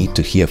that you need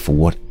to hear for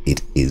what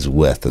it is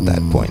worth at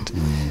that point.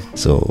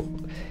 So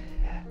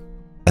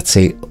I'd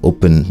say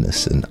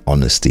openness and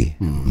honesty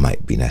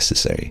might be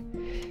necessary.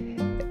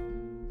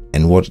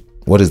 And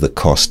what is the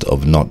cost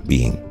of not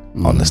being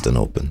honest and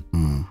open?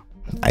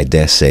 I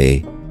dare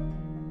say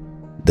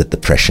that the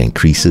pressure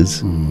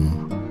increases.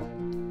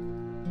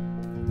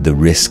 The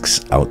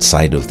risks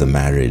outside of the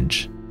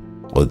marriage,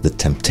 or the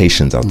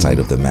temptations outside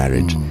of the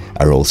marriage,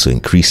 are also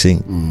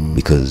increasing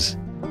because,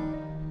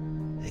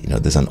 you know,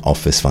 there's an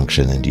office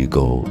function and you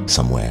go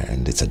somewhere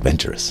and it's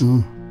adventurous.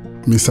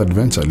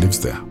 Misadventure lives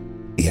there.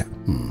 Yeah.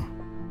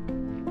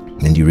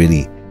 And you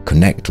really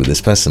connect with this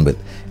person, but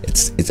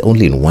it's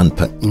only in one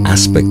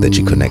aspect that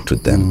you connect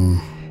with them,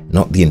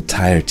 not the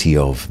entirety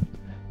of,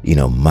 you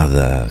know,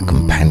 mother,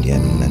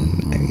 companion,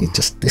 and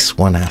just this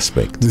one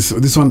aspect.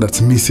 This one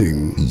that's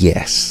missing.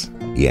 Yes.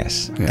 Yeah.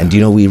 And,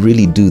 you know, we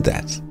really do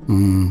that.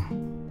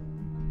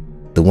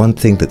 The one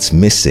thing that's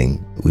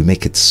missing, we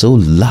make it so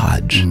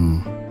large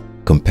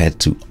compared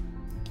to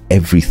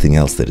everything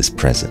else that is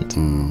present.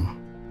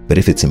 But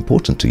if it's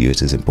important to you,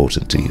 it is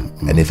important to you.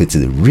 And if it's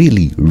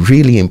really,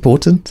 really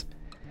important,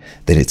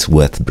 then it's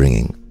worth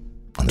bringing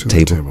on the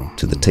table,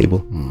 to the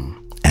table,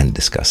 and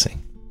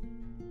discussing.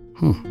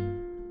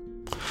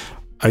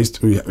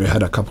 We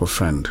had a couple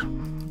friend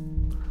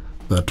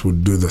that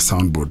would do the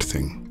soundboard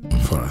thing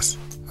for us.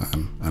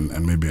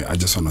 And maybe I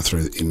just want to throw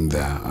it in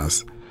there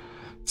as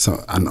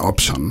an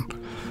option.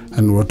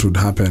 And what would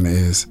happen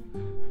is,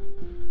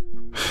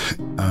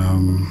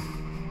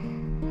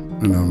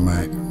 you know,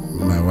 my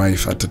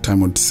wife at the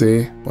time would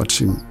say what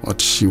she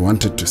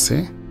wanted to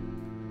say,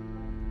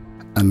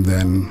 and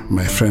then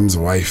my friend's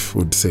wife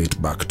would say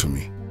it back to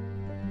me,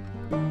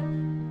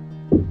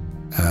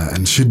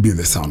 and she'd be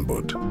the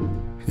soundboard,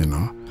 you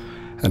know,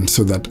 and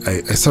so that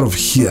I sort of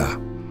hear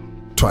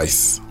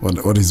twice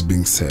what is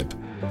being said.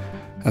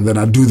 And then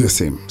I'd do the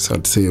same. So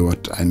I'd say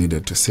what I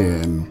needed to say,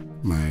 and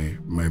my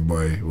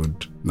boy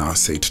would now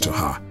say it to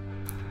her.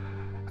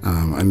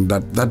 And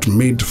that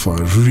made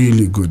for a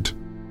really good,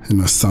 you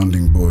know,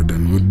 sounding board,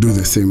 and would do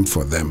the same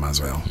for them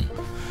as well.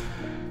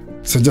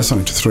 So I just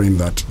wanted to throw in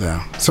that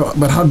there. So,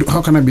 but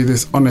how can I be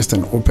this honest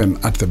and open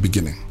at the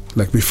beginning?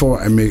 Like before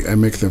I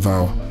make the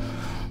vow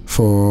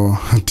for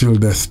till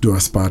death do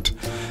us part,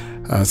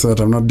 so that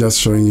I'm not just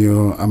showing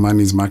you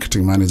Amani's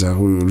marketing manager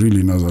who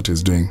really knows what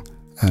he's doing,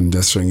 and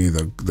just showing you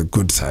the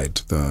good side,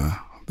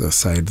 the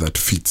side that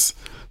fits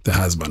the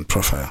husband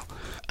profile.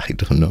 I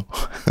don't know.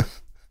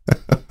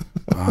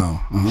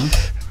 Wow.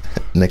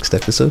 Next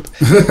episode?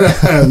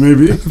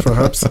 Maybe,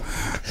 perhaps.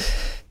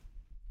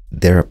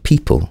 There are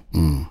people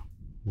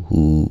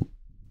who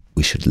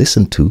we should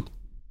listen to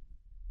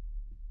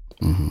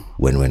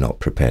when we're not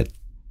prepared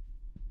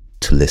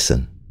to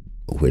listen.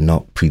 We're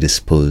not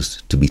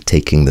predisposed to be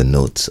taking the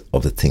notes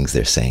of the things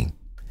they're saying.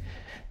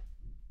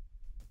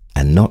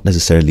 And not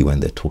necessarily when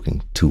they're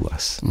talking to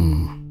us,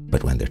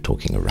 but when they're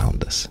talking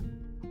around us.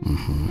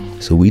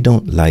 So we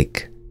don't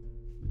like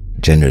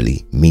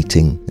generally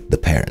meeting the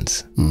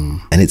parents.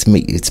 And it's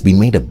been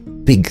made a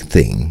big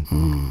thing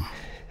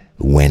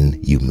when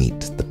you meet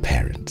the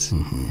parents.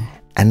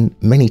 And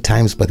many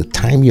times by the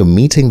time you're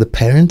meeting the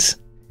parents,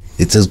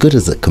 it's as good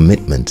as a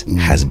commitment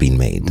has been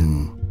made.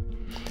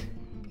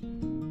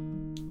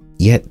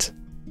 Yet,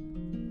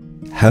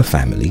 her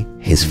family,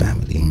 his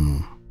family,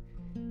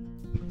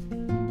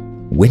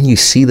 when you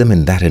see them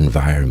in that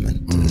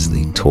environment as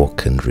they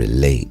talk and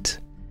relate,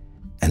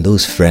 and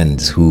those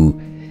friends who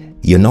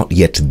you're not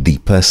yet the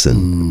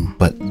person,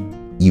 but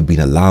you've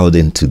been allowed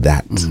into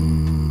that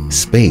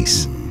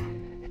space,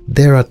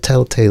 there are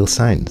telltale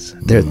signs.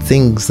 There are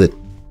things that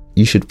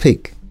you should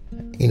pick.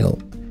 You know,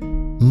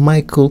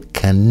 Michael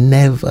can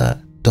never ...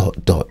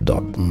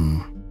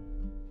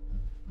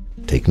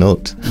 Take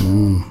note.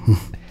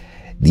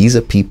 These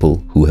are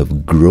people who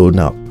have grown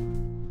up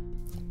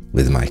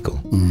with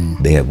Michael.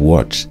 They have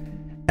watched.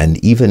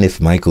 And even if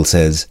Michael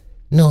says,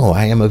 no,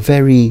 I am a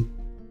very...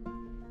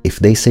 If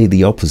they say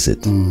the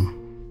opposite,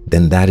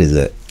 then that is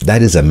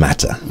a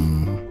matter.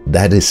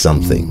 That is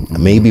something.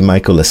 Maybe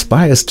Michael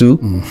aspires to.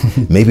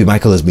 Maybe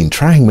Michael has been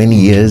trying many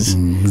years,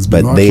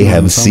 but they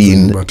have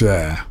seen... But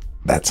yeah.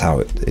 That's how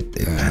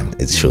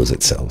it shows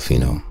itself, you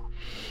know.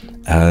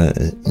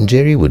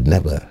 Jerry would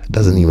never,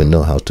 doesn't even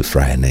know how to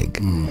fry an egg.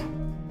 I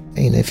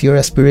mean, if your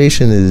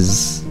aspiration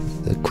is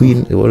a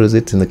queen, what is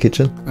it in the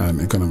kitchen? An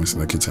economist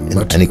in the kitchen.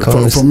 But an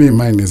economist? For me,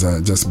 mine is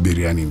just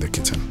biryani in the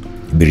kitchen.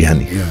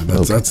 Biryani? Yeah,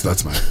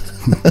 that's mine.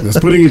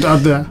 Just putting it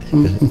out there.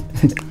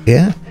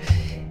 Yeah.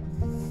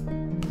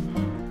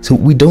 So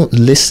we don't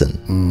listen.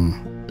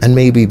 And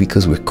maybe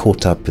because we're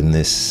caught up in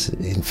this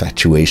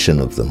infatuation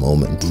of the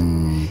moment,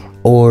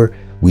 or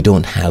we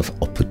don't have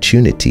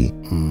opportunity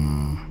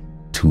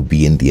to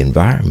be in the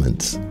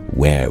environments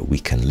where we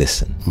can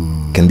listen.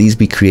 Can these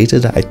be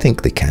created? I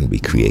think they can be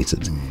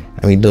created.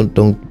 I mean,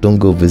 don't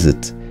go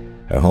visit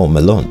her home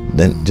alone.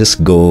 Then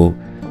just go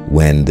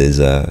when there's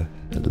a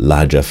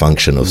larger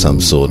function of some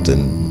sort,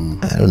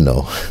 and I don't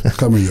know.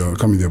 come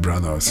with your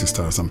brother or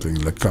sister or something.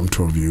 Like come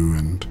 2 of you,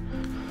 and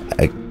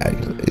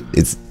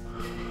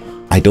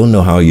I don't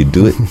know how you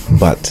do it,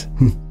 but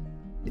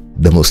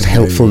the most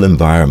helpful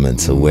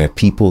environments are where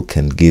people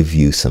can give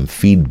you some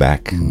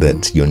feedback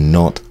that you're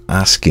not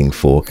asking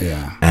for,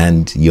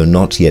 and you're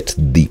not yet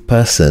the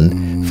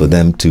person for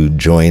them to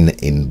join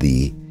in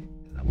the,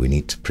 we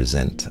need to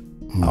present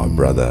our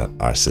brother,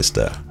 our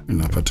sister.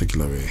 In a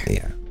particular way.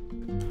 Yeah.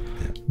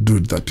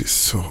 Dude, that is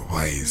so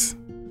wise.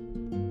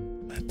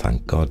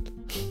 Thank God.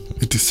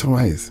 It is so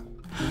wise.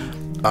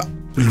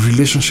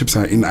 Relationships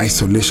are in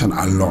isolation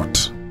a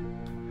lot.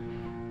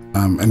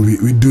 And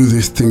we do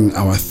this thing,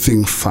 our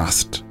thing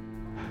first.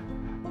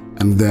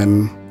 And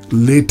then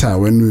later,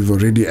 when we've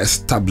already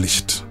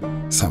established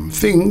some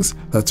things,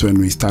 that's when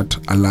we start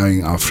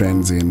allowing our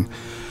friends in.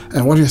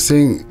 And what you're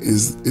saying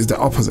is the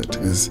opposite,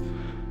 is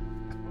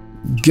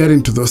get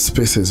into those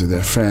spaces with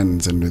their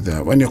friends and with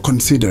their, when you're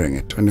considering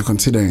it, when you're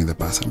considering the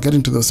person, get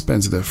into those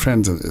spaces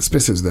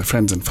with their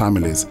friends and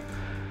families,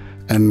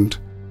 and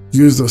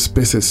use those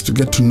spaces to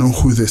get to know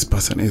who this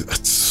person is.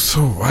 It's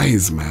so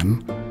wise,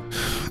 man.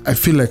 I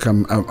feel like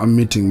I'm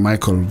meeting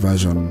Michael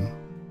version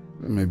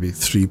maybe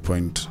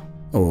 3.0.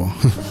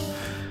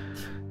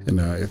 You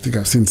know, I think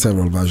I've seen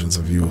several versions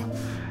of you,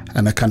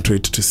 and I can't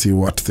wait to see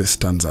what this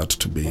turns out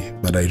to be.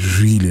 But I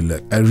really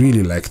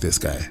like this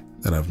guy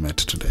that I've met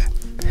today.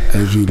 I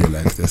really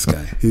like this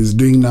guy. He's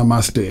doing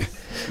namaste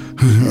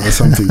or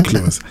something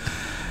close.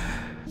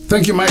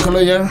 Thank you, Michael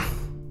Oyer.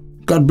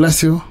 God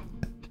bless you.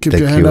 Keep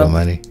your head up.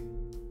 Amani.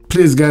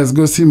 Please, guys,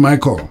 go see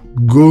Michael.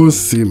 Go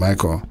see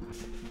Michael.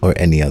 Or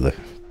any other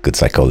good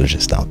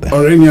psychologist out there.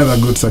 Or any other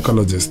good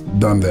psychologist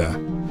down there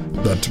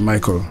that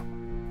Michael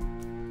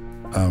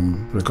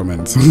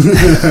recommends.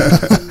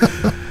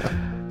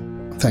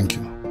 Thank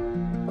you.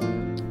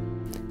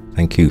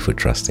 Thank you for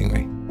trusting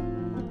me.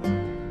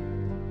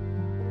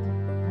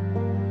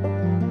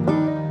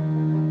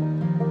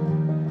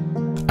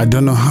 I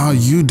don't know how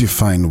you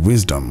define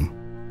wisdom,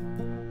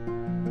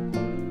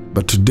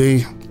 but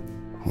today,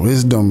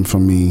 wisdom for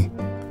me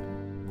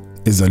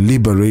is a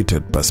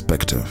liberated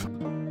perspective.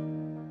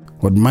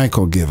 What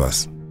Michael gave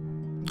us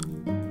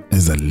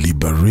is a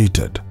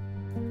liberated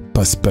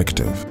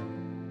perspective.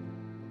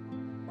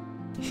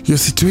 Your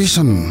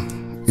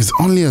situation is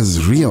only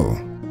as real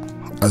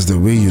as the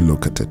way you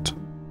look at it.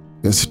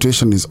 Your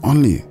situation is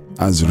only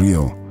as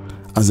real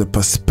as the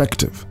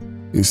perspective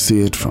you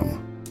see it from.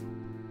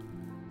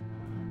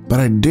 But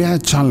I dare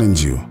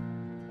challenge you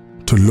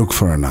to look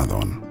for another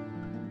one.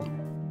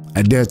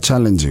 I dare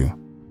challenge you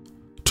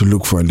to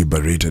look for a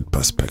liberated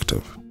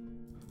perspective.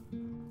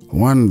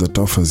 One that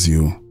offers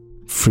you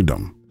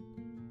freedom.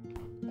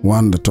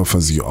 One that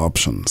offers you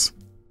options.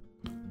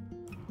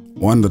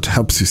 One that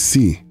helps you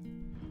see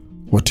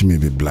what you may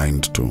be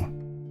blind to.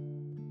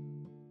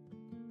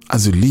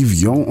 As you live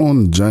your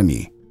own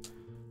journey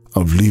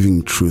of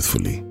living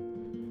truthfully,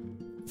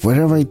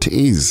 wherever it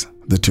is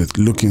that you're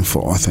looking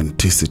for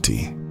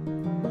authenticity,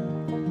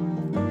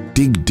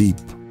 dig deep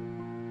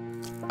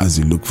as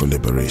you look for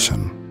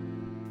liberation.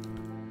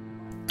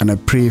 And I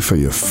pray for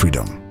your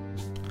freedom.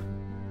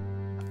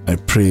 I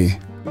pray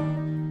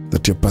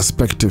that your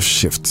perspective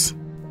shifts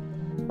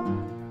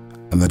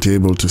and that you're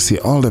able to see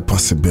all the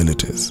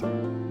possibilities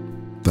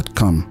that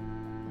come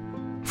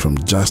from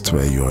just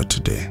where you are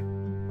today.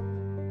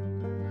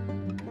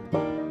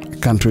 I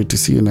can't wait to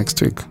see you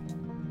next week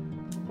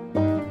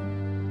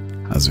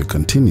as we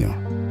continue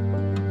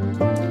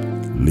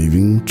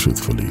living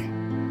truthfully.